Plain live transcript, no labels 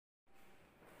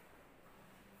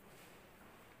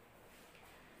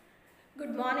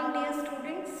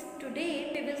students,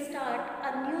 today we will start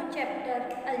a new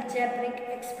chapter, algebraic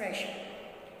expression.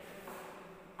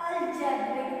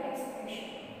 Algebraic expression.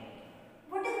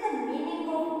 What is the meaning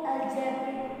of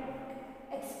algebraic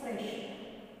expression?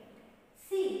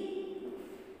 See,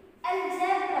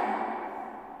 algebra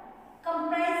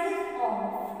comprises of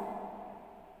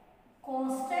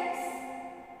constants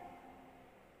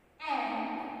and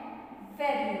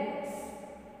variables.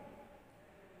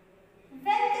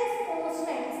 When these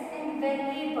constants and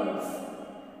variables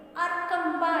are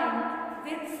combined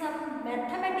with some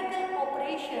mathematical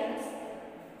operations,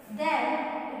 then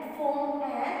it forms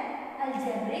an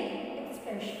algebraic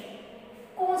expression.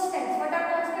 Constants, what are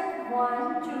constants?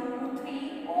 1, 2,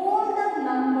 3, all the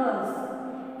numbers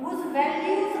whose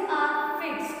values are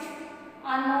fixed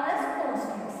are known as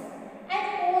constants. And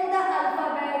all the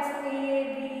alphabets A,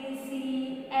 B,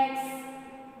 C, X,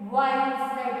 Y,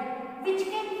 Z, which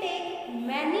can take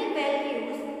many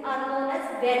values, are known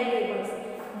as variables.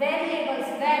 Variables,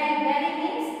 vary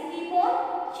means keep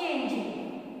on changing.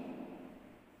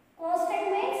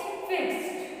 Constant means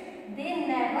fixed, they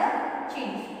never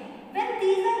change. When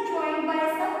these are joined by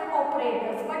some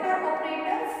operators, what are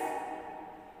operators?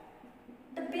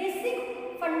 The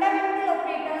basic fundamental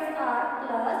operators are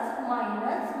plus,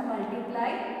 minus,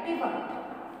 multiply, divide.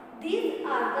 These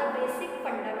are the basic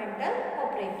fundamental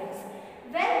operators.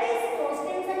 When these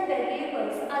constants and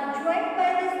variables are joined by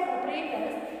these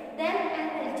operators, then an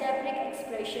algebraic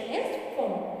expression is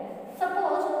formed.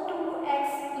 Suppose 2x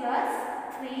plus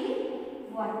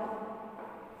 3y.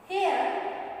 Here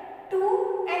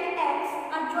 2 and x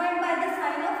are joined by the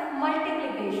sign of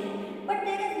multiplication, but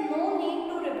there is no need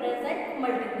to represent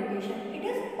multiplication. It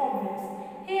is obvious.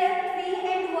 Here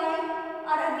 3 and y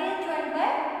are again joined by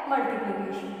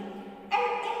multiplication. And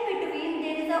in between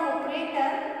there is an operator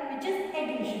which is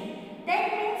addition. That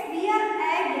means we are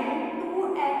adding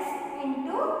 2x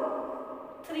into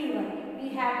 3y. We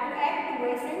have to add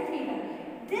 2x and 3y.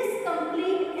 This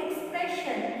complete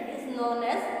expression is known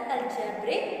as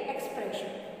algebraic expression.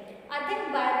 I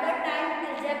think by the time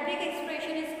algebraic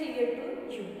expression is clear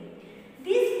to you.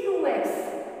 These 2x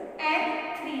and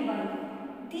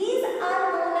 3y, these are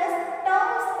known as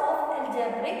terms of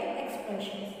algebraic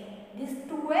expressions. These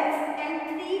 2x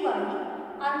and 3y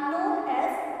are known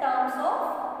as terms of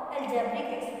algebraic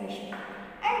expression.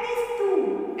 And these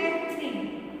 2 and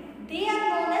 3, they are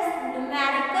known as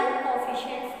numerical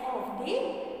coefficients of the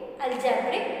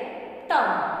algebraic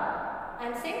term. I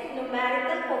am saying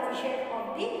numerical coefficient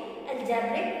of the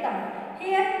algebraic term.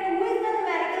 Here 2 is the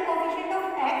numerical coefficient of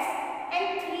x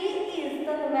and 3 is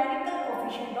the numerical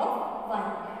coefficient of y.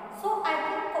 So I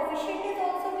think coefficient is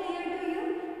also clear to you.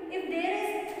 If there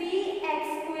is 3x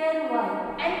square y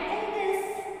and in this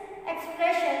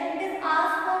expression it is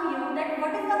asked from you that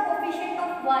what is the coefficient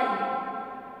of y?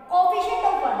 Coefficient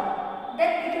of y,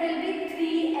 then it will be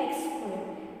 3x square.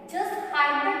 Just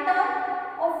hide the term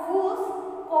of whose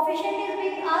coefficient is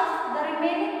being asked, the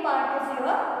remaining part is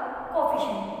your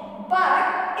coefficient.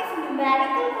 But if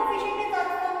numerical coefficient is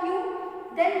asked from you,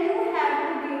 then you have to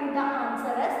give the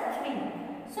answer as 3.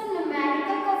 So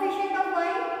numerical coefficient of y,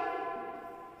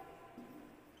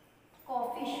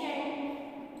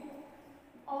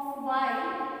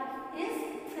 is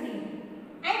 3.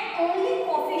 And only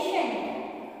coefficient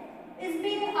is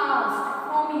being asked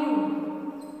from you.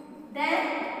 Then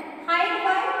hide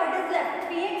y, what is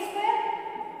left? 3x square.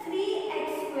 3x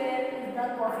square is the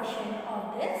coefficient of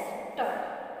this term.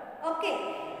 Okay.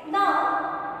 Now,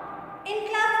 in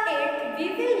class 8, we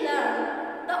will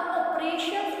learn the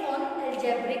operations on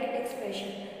algebraic expression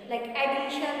like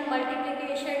addition,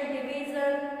 multiplication,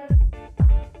 division,